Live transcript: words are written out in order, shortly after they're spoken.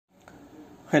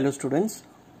Hello students,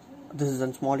 this is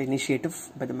a small initiative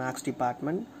by the Maths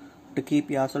department to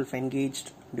keep yourself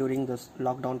engaged during this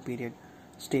lockdown period.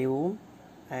 Stay home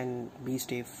and be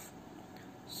safe.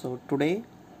 So today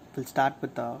we'll start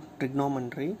with the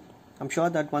trigonometry. I'm sure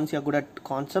that once you're good at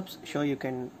concepts, sure you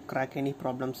can crack any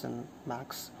problems in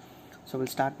maths. So we'll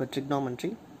start with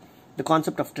trigonometry. The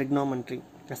concept of trigonometry,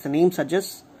 as the name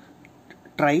suggests,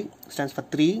 tri stands for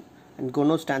 3 and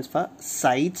gono stands for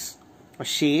sides or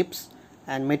shapes,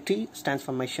 and metry stands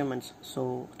for measurements.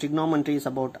 So trigonometry is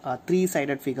about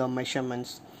three-sided figure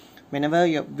measurements.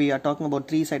 Whenever we are talking about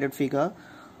three-sided figure,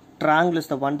 triangle is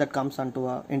the one that comes into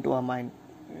our mind.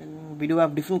 And we do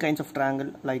have different kinds of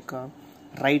triangle, like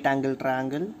right angle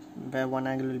triangle, where one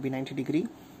angle will be 90 degree,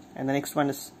 and the next one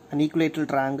is an equilateral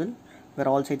triangle where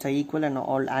all sides are equal and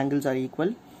all angles are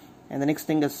equal. And the next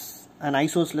thing is an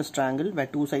isosceles triangle where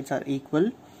two sides are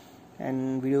equal.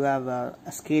 And we do have a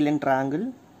scalene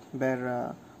triangle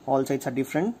where all sides are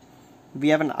different. We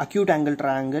have an acute angle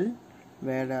triangle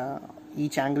where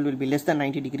each angle will be less than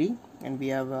 90 degree, and we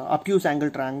have obtuse angle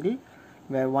triangle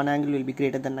where one angle will be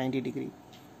greater than 90 degree.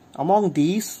 Among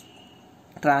these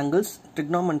triangles,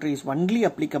 trigonometry is only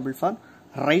applicable for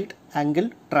right angle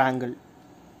triangle.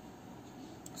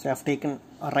 So I have taken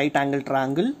a right angle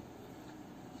triangle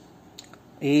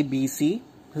ABC.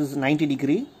 This is 90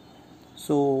 degree.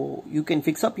 So you can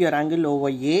fix up your angle over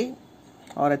A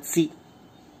or at C.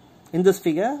 In this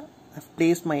figure, I have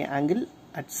placed my angle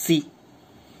at C.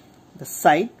 The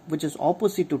side which is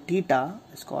opposite to theta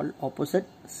is called opposite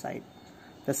side.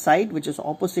 The side which is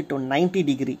opposite to 90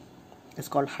 degree is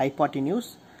called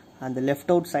hypotenuse, and the left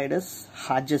out side is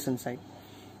adjacent side.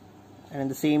 And in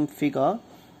the same figure,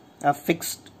 I have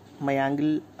fixed my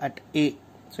angle at A.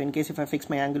 So in case if I fix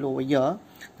my angle over here,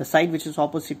 the side which is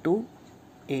opposite to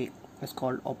A is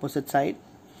called opposite side.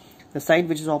 The side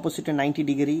which is opposite to 90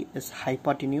 degree is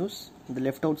hypotenuse. The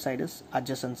left out side is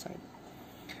adjacent side.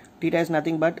 Theta is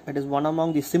nothing but it is one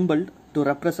among the symbol to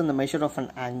represent the measure of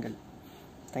an angle.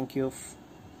 Thank you.